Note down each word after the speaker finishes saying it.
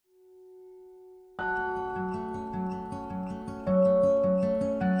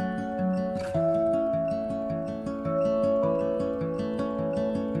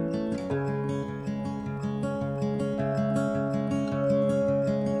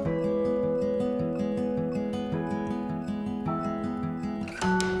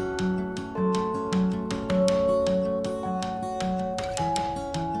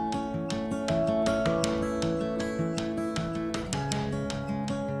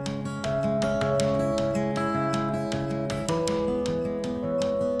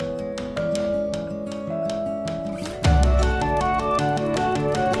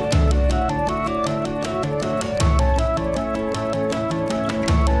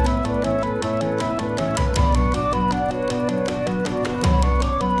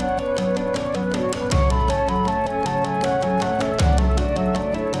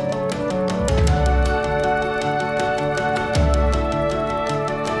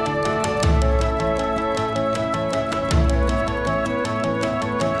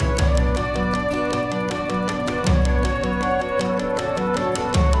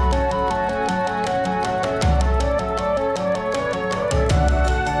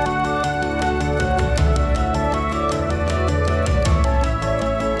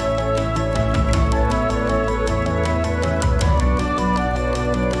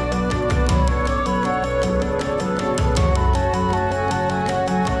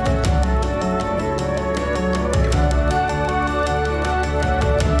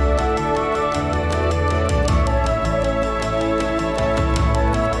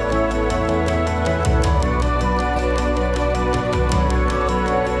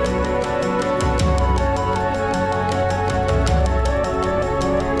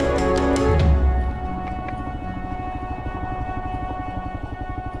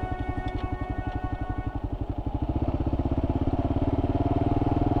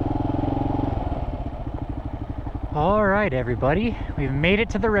All right, everybody, we've made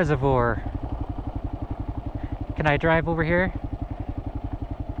it to the reservoir. Can I drive over here?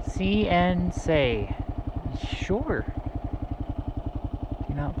 See and say. Sure.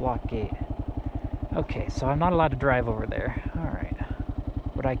 Do not block gate. Okay, so I'm not allowed to drive over there. All right,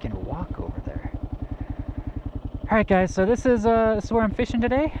 but I can walk over there. All right, guys, so this is where I'm fishing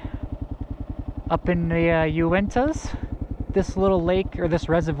today. Up in the Uintas. This little lake, or this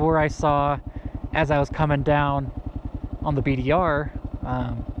reservoir, I saw as I was coming down on the BDR,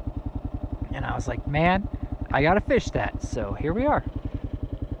 and I was like, man, I gotta fish that. So here we are.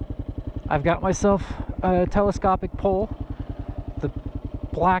 I've got myself a telescopic pole, the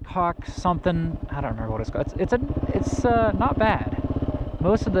Black Hawk something, I don't remember what it's called. It's not bad.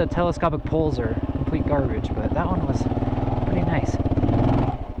 Most of the telescopic poles are complete garbage, but that one was pretty nice.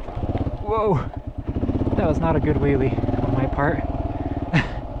 Whoa, that was not a good wheelie on my part.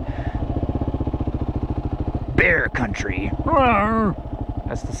 Bear country.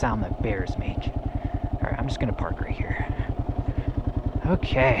 That's the sound that bears make. Alright, I'm just gonna park right here.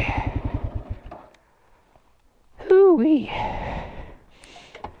 Okay. Hoo-wee.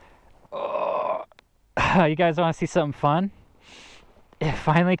 Oh. You guys want to see something fun? It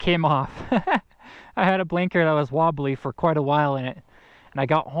finally came off. I had a blinker that was wobbly for quite a while in it. And I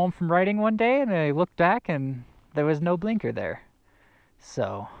got home from riding one day and I looked back and there was no blinker there.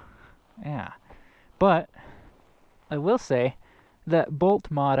 So, yeah. But I will say that bolt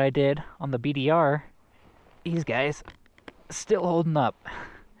mod I did on the BDR, these guys still holding up.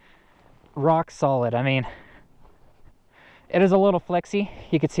 Rock solid. I mean, it is a little flexy.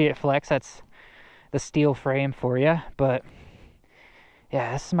 You can see it flex. That's the steel frame for you. But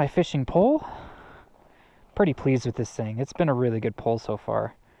yeah, this is my fishing pole. Pretty pleased with this thing. It's been a really good pole so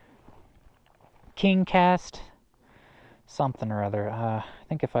far. King cast something or other. I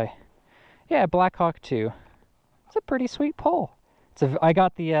think if I... Yeah, Black Hawk 2. It's a pretty sweet pole. I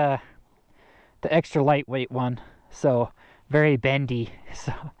got the extra lightweight one, so very bendy.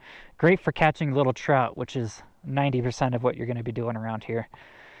 So great for catching little trout, which is 90% of what you're going to be doing around here.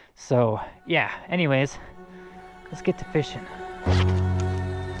 So yeah, anyways, let's get to fishing.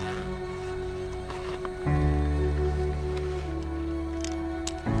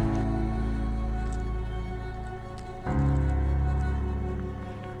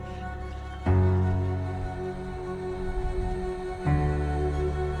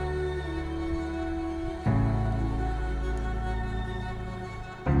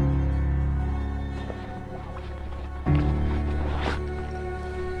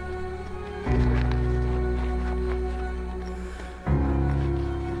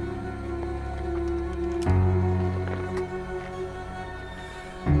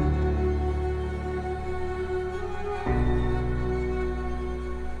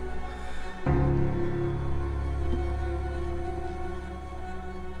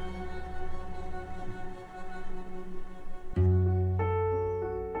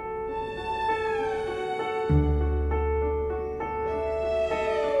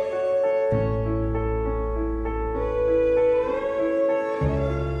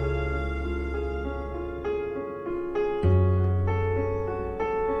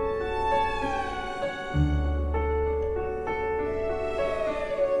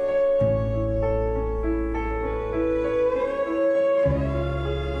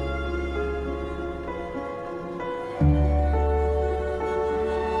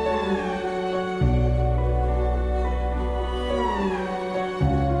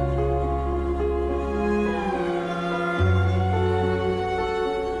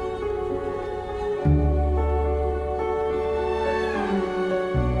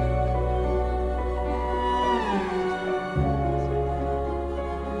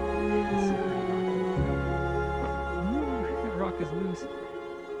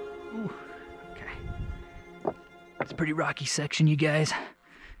 Pretty rocky section, you guys.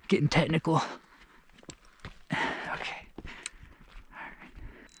 Getting technical. Okay. All right.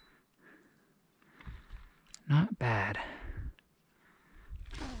 Not bad.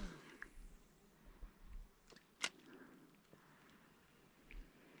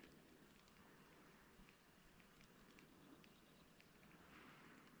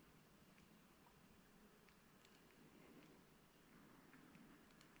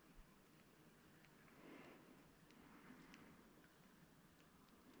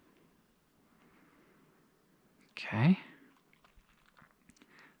 Okay.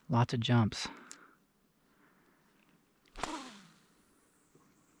 Lots of jumps.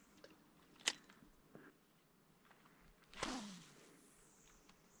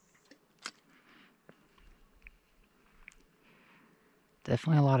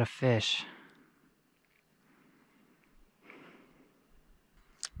 Definitely a lot of fish.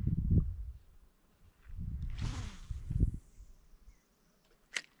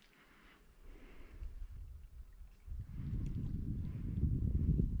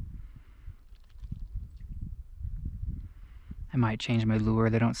 might change my lure.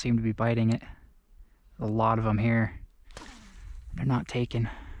 They don't seem to be biting it. A lot of them here. They're not taken.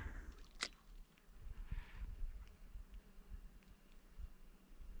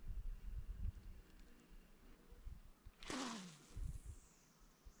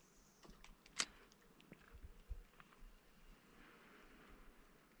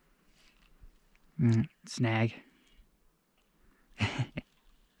 Snag.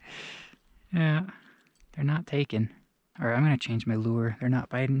 Yeah, they're not taken. Alright, I'm gonna change my lure. They're not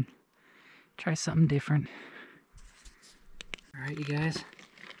biting. Try something different. Alright, you guys.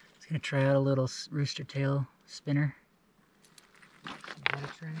 Just gonna try out a little rooster tail spinner. Give that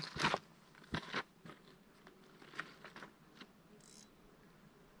a try.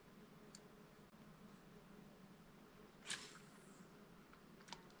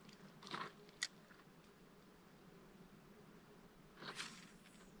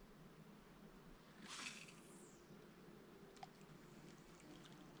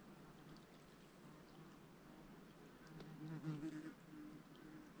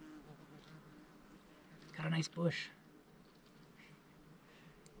 Got a nice bush.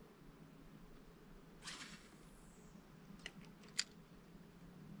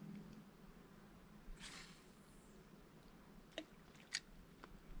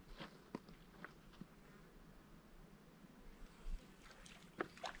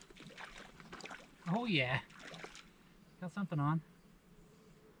 Oh yeah, got something on.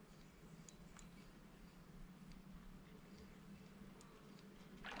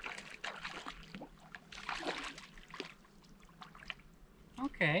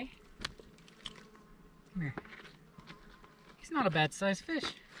 Okay. Come here. He's not a bad sized fish.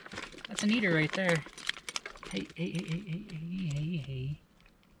 That's an eater right there. Hey, hey, hey, hey, hey, hey, hey, hey.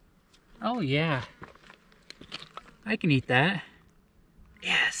 Oh yeah. I can eat that.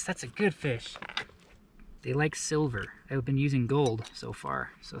 Yes, that's a good fish. They like silver. I've been using gold so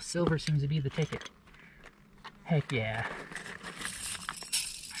far, so silver seems to be the ticket. Heck yeah.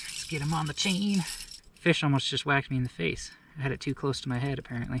 Let's get him on the chain. Fish almost just whacked me in the face. I had it too close to my head,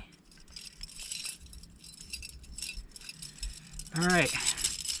 apparently. Alright.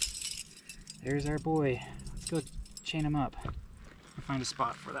 There's our boy. Let's go chain him up. I'll find a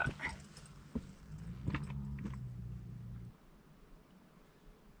spot for that.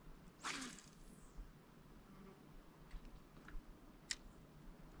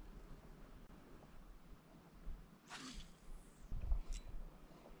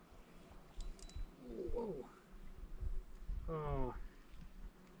 Whoa. Oh.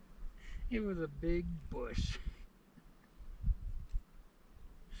 It was a big bush.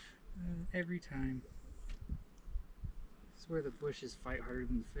 Every time. I swear the bushes fight harder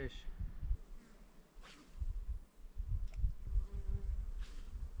than the fish.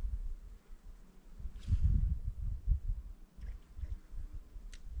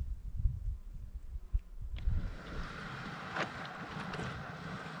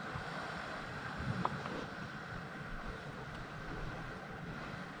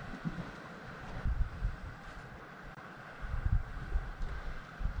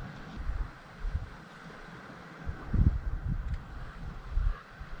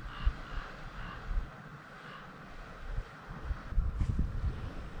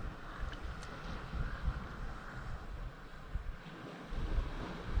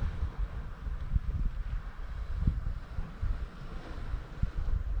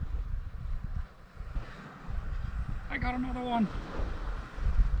 I got another one.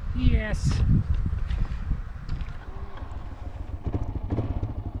 Yes.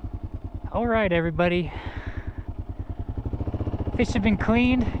 All right, everybody. Fish have been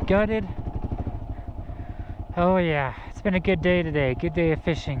cleaned, gutted. Oh yeah, it's been a good day today. Good day of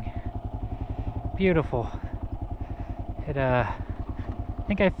fishing. Beautiful. I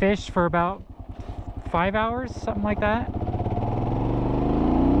think I fished for about 5 hours, something like that.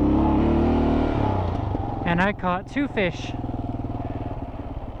 And I caught 2 fish.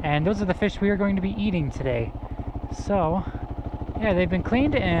 And those are the fish we are going to be eating today. So, yeah, they've been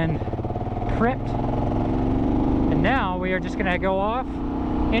cleaned and prepped. And now we are just gonna go off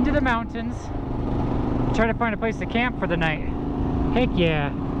into the mountains, try to find a place to camp for the night. Heck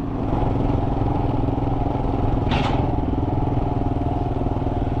yeah.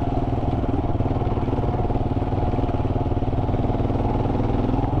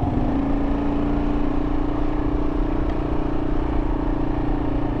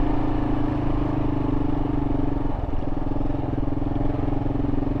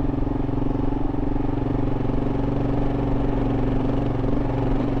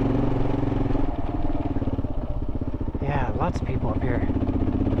 Lots of people up here.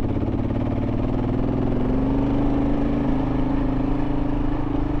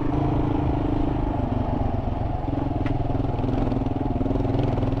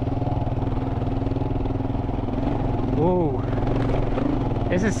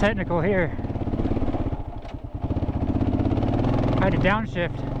 This is technical here. I had to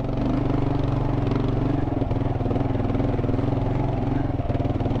downshift.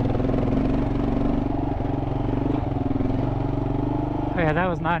 Oh yeah, that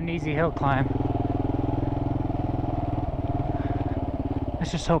was not an easy hill climb.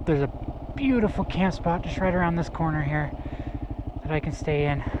 Let's just hope there's a beautiful camp spot just right around this corner here that I can stay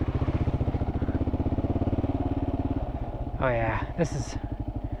in. Oh yeah, this is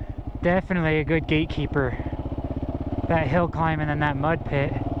definitely a good gatekeeper. That hill climb and then that mud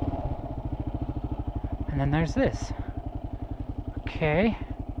pit. And then there's this. Okay,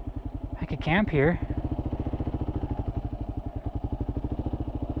 I could camp here.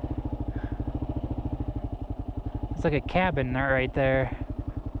 It's like a cabin right there.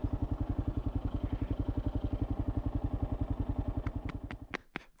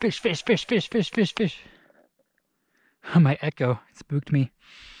 Fish, fish, fish, fish, fish, fish, fish. Oh, my echo spooked me.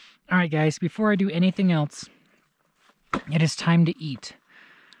 Alright guys, before I do anything else, it is time to eat.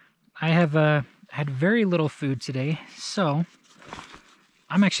 I have had very little food today, so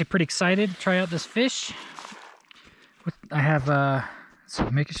I'm actually pretty excited to try out this fish. I have, so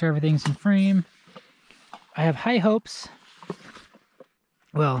making sure everything's in frame. I have high hopes.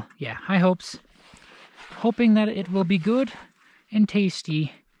 Well, yeah, high hopes. Hoping that it will be good and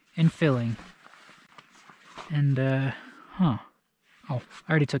tasty and filling. And, oh, I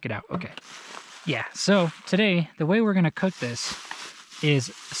already took it out. Okay. Yeah, so today, the way we're going to cook this is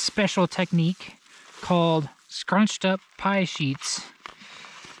a special technique called scrunched up pie sheets.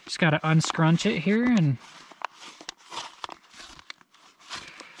 Just got to unscrunch it here and...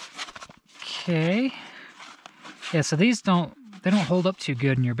 Okay. Yeah, so these they don't hold up too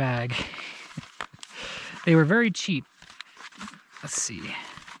good in your bag. They were very cheap. Let's see.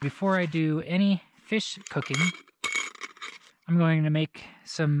 Before I do any fish cooking, I'm going to make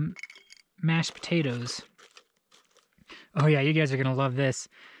some mashed potatoes. Oh yeah, you guys are gonna love this.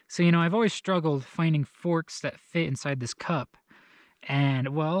 So, you know, I've always struggled finding forks that fit inside this cup. And,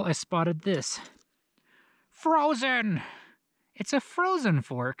 well, I spotted this. Frozen! It's a frozen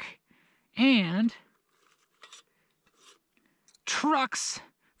fork. And trucks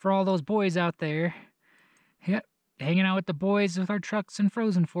for all those boys out there. Yep, hanging out with the boys with our trucks and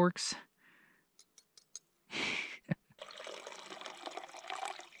frozen forks.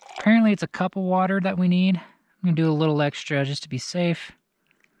 Apparently it's a cup of water that we need. I'm going to do a little extra just to be safe.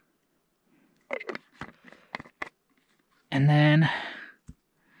 And then,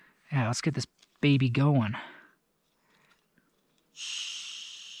 yeah, let's get this baby going.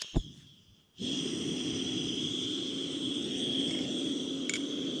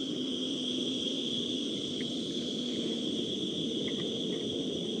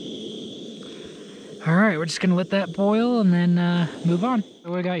 Alright, we're just going to let that boil and then move on. So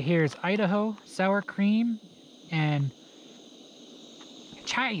what we got here is Idaho, sour cream, and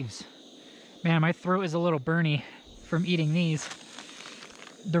chives. Man, my throat is a little burny from eating these.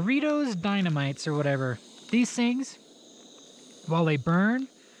 Doritos Dynamites or whatever. These things, while they burn,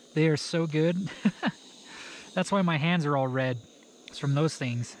 they are so good. That's why my hands are all red. It's from those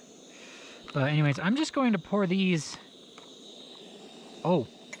things. But anyways, I'm just going to pour these... Oh.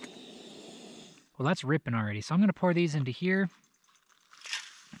 Well, that's ripping already. So I'm going to pour these into here.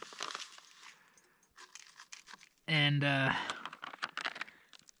 And,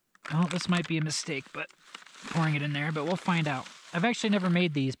 well, this might be a mistake, but pouring it in there, but we'll find out. I've actually never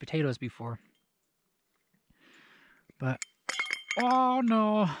made these potatoes before. But, oh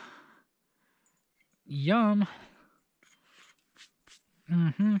no. Yum.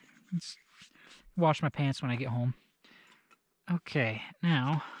 Let's wash my pants when I get home. Okay,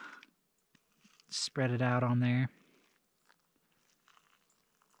 now... spread it out on there.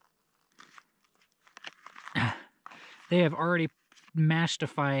 They have already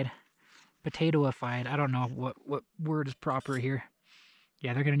mashtified, potatoified. I don't know what word is proper here.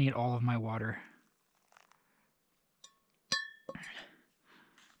 Yeah, they're going to need all of my water.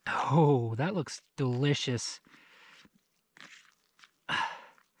 Oh, that looks delicious.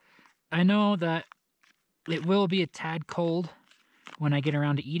 I know that it will be a tad cold when I get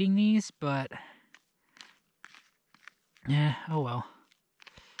around to eating these, but... yeah, oh well.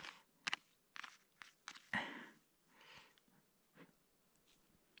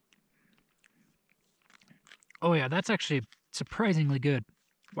 Oh yeah, that's actually surprisingly good.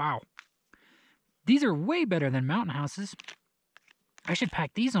 Wow. These are way better than Mountain Houses. I should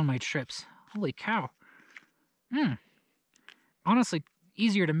pack these on my trips. Holy cow. Honestly,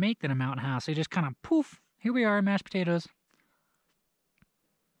 easier to make than a Mountain House. They just kind of poof. Here we are, mashed potatoes.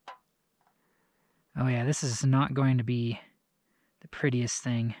 Oh yeah, this is not going to be the prettiest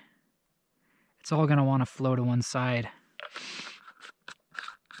thing. It's all gonna want to flow to one side.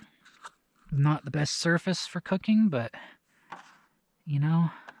 Not the best surface for cooking, but you know,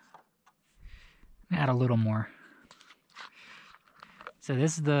 add a little more. So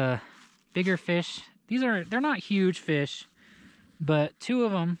this is the bigger fish. They're not huge fish, but 2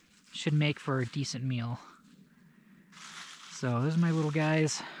 of them should make for a decent meal. So those are my little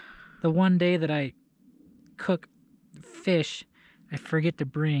guys. The one day that I cook fish, I forget to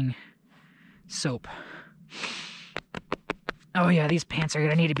bring soap. Oh yeah, these pants are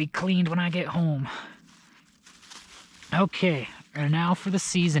gonna need to be cleaned when I get home. Okay, and now for the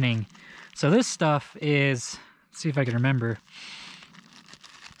seasoning. So this stuff is, let's see if I can remember.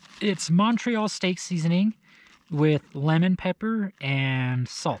 It's Montreal steak seasoning with lemon pepper and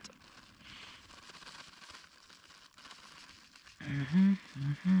salt.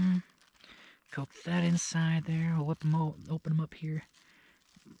 Coat that inside there. We'll open them up here.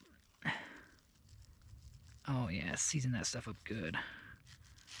 Oh yeah, season that stuff up good.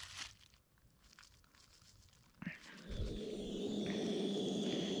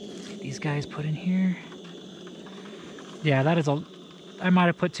 Get these guys put in here. Yeah, that is a... I might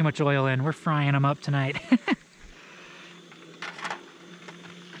have put too much oil in. We're frying them up tonight.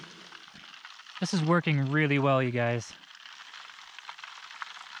 This is working really well, you guys.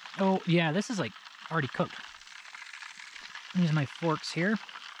 Oh yeah, this is like already cooked. Use my forks here.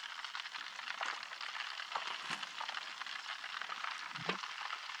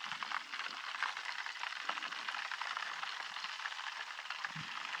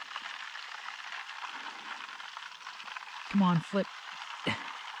 Come on, flip.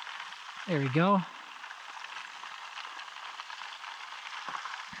 There we go.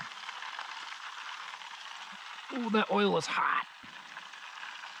 Oh, that oil is hot.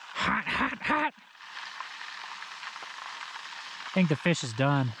 Hot, hot, hot. I think the fish is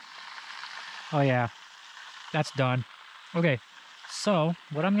done. Oh yeah, that's done. Okay, so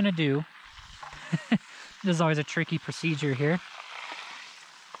what I'm gonna do, this is always a tricky procedure here.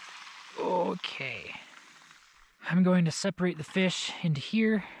 Okay. I'm going to separate the fish into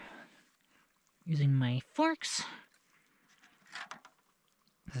here using my forks.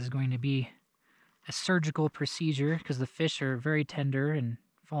 This is going to be a surgical procedure because the fish are very tender and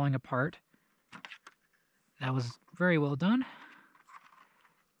falling apart. That was very well done.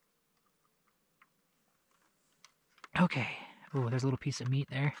 Okay. Oh, there's a little piece of meat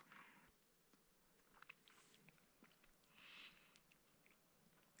there.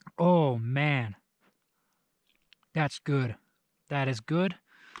 Oh, man. That's good. That is good.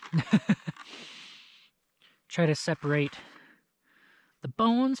 Try to separate the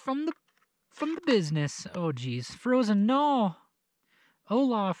bones from the business. Oh, geez. Frozen, no.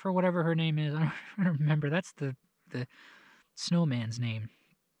 Olaf, or whatever her name is. I don't remember. That's the snowman's name.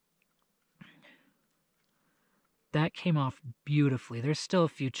 That came off beautifully. There's still a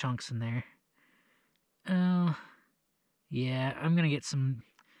few chunks in there. Yeah, I'm gonna get some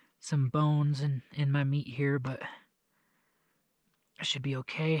bones in my meat here, but I should be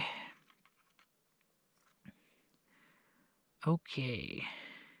okay. Okay.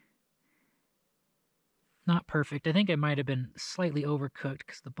 Not perfect. I think it might have been slightly overcooked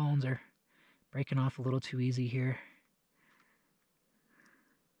because the bones are breaking off a little too easy here.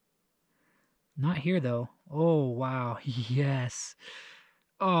 Not here, though. Oh, wow. Yes.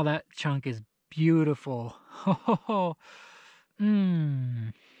 Oh, that chunk is beautiful. Oh,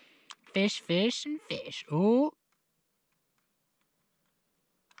 Fish, fish, and fish. Oh.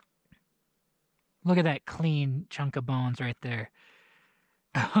 Look at that clean chunk of bones right there.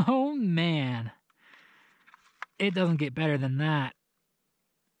 Oh, man. It doesn't get better than that.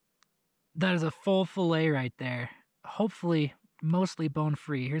 That is a full fillet right there. Hopefully, mostly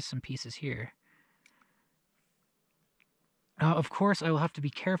bone-free. Here's some pieces here. Of course, I will have to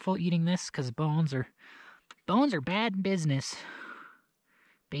be careful eating this because bones are bad business,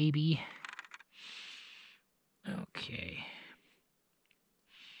 baby. Okay.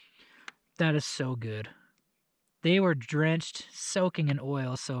 That is so good. They were drenched, soaking in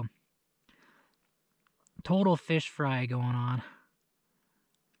oil, so total fish fry going on.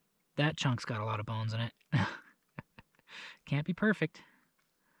 That chunk's got a lot of bones in it. Can't be perfect.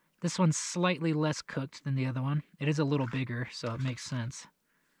 This one's slightly less cooked than the other one. It is a little bigger, so it makes sense.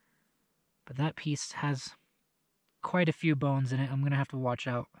 But that piece has quite a few bones in it. I'm going to have to watch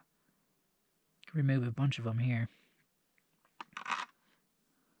out. Remove a bunch of them here.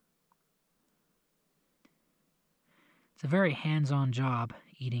 It's a very hands-on job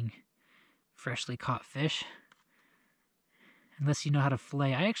eating freshly caught fish. Unless you know how to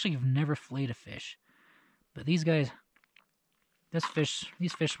fillet. I actually have never filleted a fish. But these guys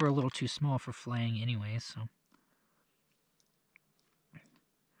these fish were a little too small for filleting anyway, so.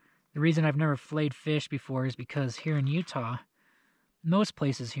 The reason I've never filleted fish before is because here in Utah, most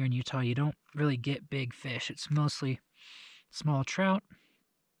places here in Utah, you don't really get big fish. It's mostly small trout.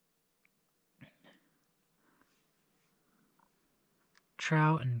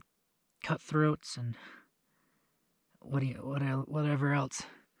 Trout and cutthroats and whatever else.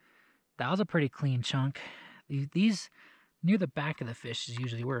 That was a pretty clean chunk. These near the back of the fish is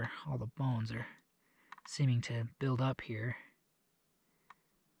usually where all the bones are seeming to build up here.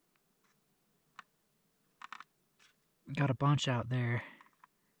 Got a bunch out there.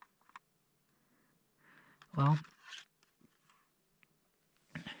 Well,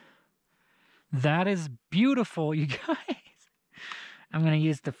 that is beautiful, you guys. I'm going to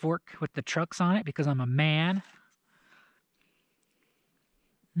use the fork with the trucks on it because I'm a man.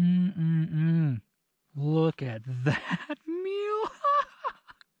 Look at that meal.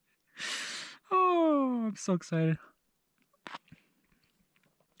 Oh, I'm so excited.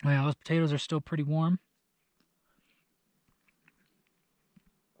 Wow, those potatoes are still pretty warm.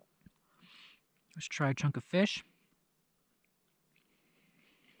 Let's try a chunk of fish.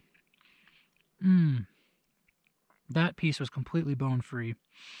 That piece was completely bone-free.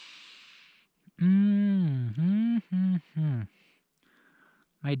 My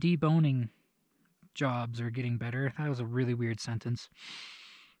deboning jobs are getting better. That was a really weird sentence.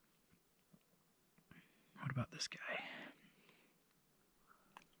 What about this guy?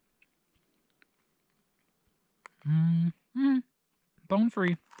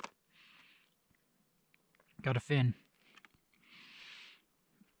 Bone-free. Got a fin.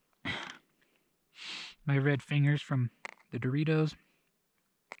 My red fingers from the Doritos.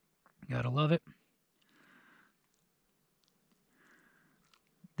 Gotta love it.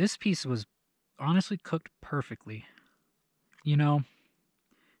 This piece was honestly cooked perfectly. You know,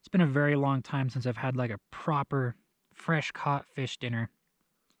 it's been a very long time since I've had like a proper fresh caught fish dinner.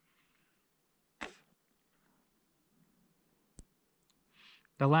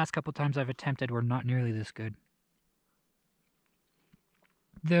 The last couple times I've attempted were not nearly this good.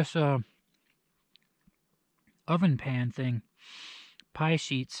 This oven pan thing, pie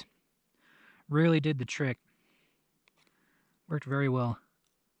sheets, really did the trick. Worked very well.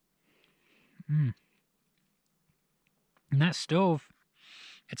 And that stove,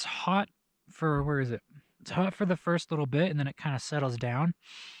 it's hot for, where is it? It's hot for the first little bit and then it kind of settles down.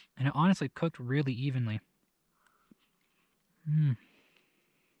 And it honestly cooked really evenly.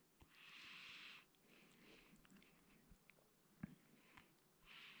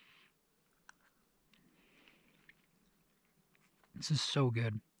 This is so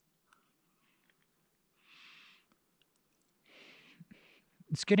good.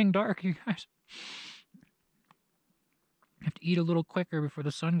 It's getting dark, you guys. I have to eat a little quicker before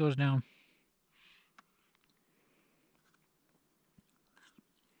the sun goes down.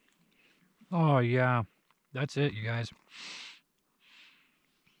 Oh, yeah. That's it, you guys.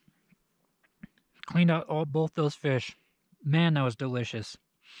 Cleaned out both those fish. Man, that was delicious.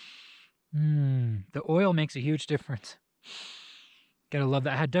 The oil makes a huge difference. Gotta love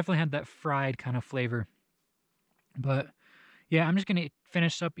that. I definitely had that fried kind of flavor. But yeah, I'm just gonna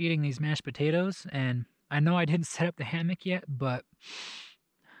finish up eating these mashed potatoes. And I know I didn't set up the hammock yet, but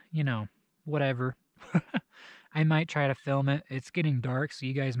you know, whatever. I might try to film it. It's getting dark, so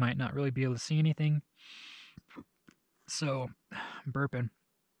you guys might not really be able to see anything. So, I'm burping.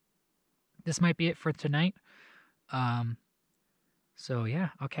 This might be it for tonight. So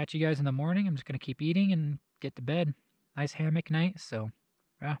yeah, I'll catch you guys in the morning. I'm just gonna keep eating and get to bed. Nice hammock night, so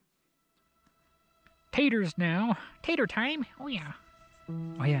yeah. Taters now. Tater time. Oh yeah.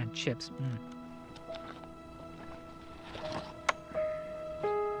 Oh yeah, and chips.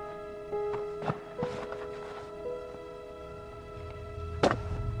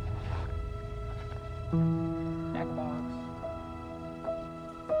 Snack box.